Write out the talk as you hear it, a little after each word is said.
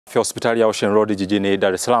Hospitali ya Ocean Road jijini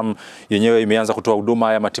Dar es Salaam yenyewe imeanza kutoa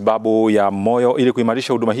huduma ya matibabu ya moyo ili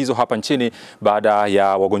kuimarisha huduma hizo hapa nchini baada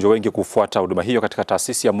ya wagonjwa wengi kufuata huduma hiyo katika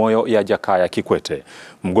taasisi ya moyo ya Jakaya Kikwete.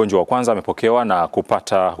 Mgonjwa wa kwanza amepokewa na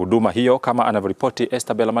kupata huduma hiyo kama anavyoripoti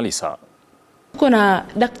Malisa. Kuna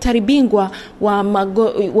daktari bingwa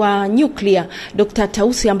wa nuclear Dr.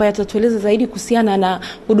 Taasisi ambaye atatueleza zaidi kuhusiana na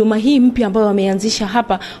huduma hii mpya ambayo wameanzisha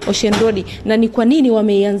hapa Ocean Road na ni kwa nini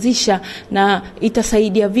wameianzisha na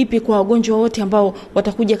itasaidia vipi kwa wagonjwa wote ambao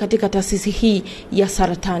watakuja katika taasisi hii ya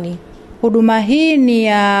saratani. Huduma hii ni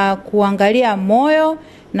ya kuangalia moyo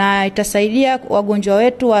na itasaidia wagonjwa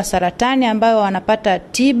wetu wa saratani ambao wanapata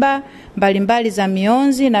tiba mbalimbali za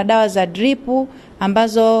mionzi na dawa za dripu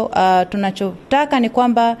ambazo tunachotaka ni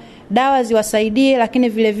kwamba dawa ziwasaidie, lakini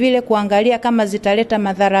vile vile kuangalia kama zitaleta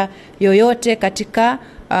madhara yoyote katika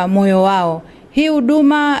moyo wao. Hii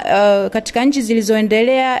huduma katika nchi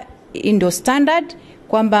zilizoendelea ndio standard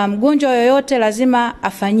kwamba mgonjwa yoyote lazima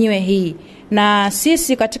afanyiwe hii. Na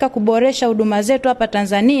sisi katika kuboresha huduma zetu hapa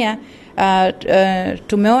Tanzania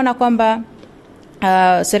tumeona kwamba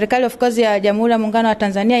serikali of course ya Jamhuri ya Muungano wa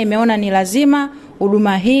Tanzania imeona ni lazima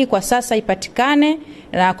huduma hii kwa sasa ipatikane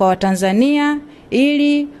na kwa Watanzania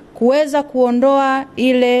ili kuweza kuondoa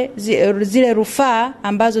zile rufaa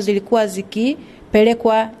ambazo zilikuwa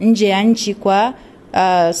zikipelekwa nje ya nchi kwa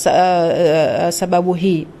sababu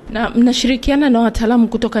hii. Na mnashirikiana na wataalamu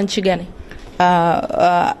kutoka nchi gani?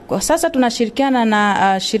 Kwa sasa tunashirikiana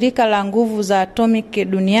na shirika la nguvu za atomic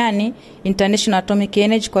duniani, International Atomic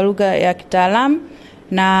Energy kwa lugha ya kitaalamu,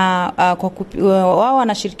 na wao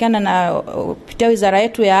wanashirikiana na kupitia wizara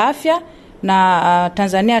yetu ya afya na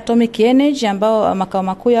Tanzania Atomic Energy ambao makao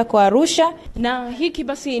makuu yako Arusha. Na hiki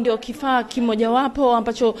basi ndio kifaa kimojawapo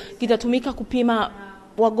ambacho kitatumika kupima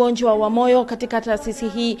wagonjwa wa moyo katika taasisi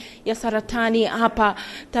hii ya saratani hapa,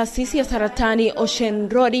 taasisi ya saratani Ocean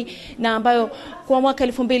Road, na ambayo kwa mwaka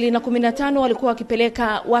 2015 walikuwa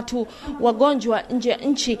wakipeleka watu wagonjwa nje ya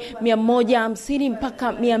nchi 150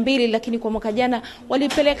 mpaka 200, lakini kwa mwaka jana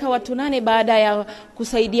walipeleka watu 8 baada ya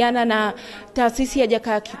kusaidiana na taasisi ya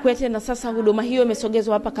Jakaya Kikwete, na sasa huduma hiyo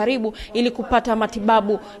imesogezwa hapa karibu ili kupata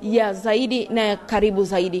matibabu ya zaidi na ya karibu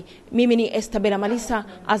zaidi. Mimi ni Malisa,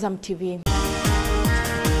 Azam TV.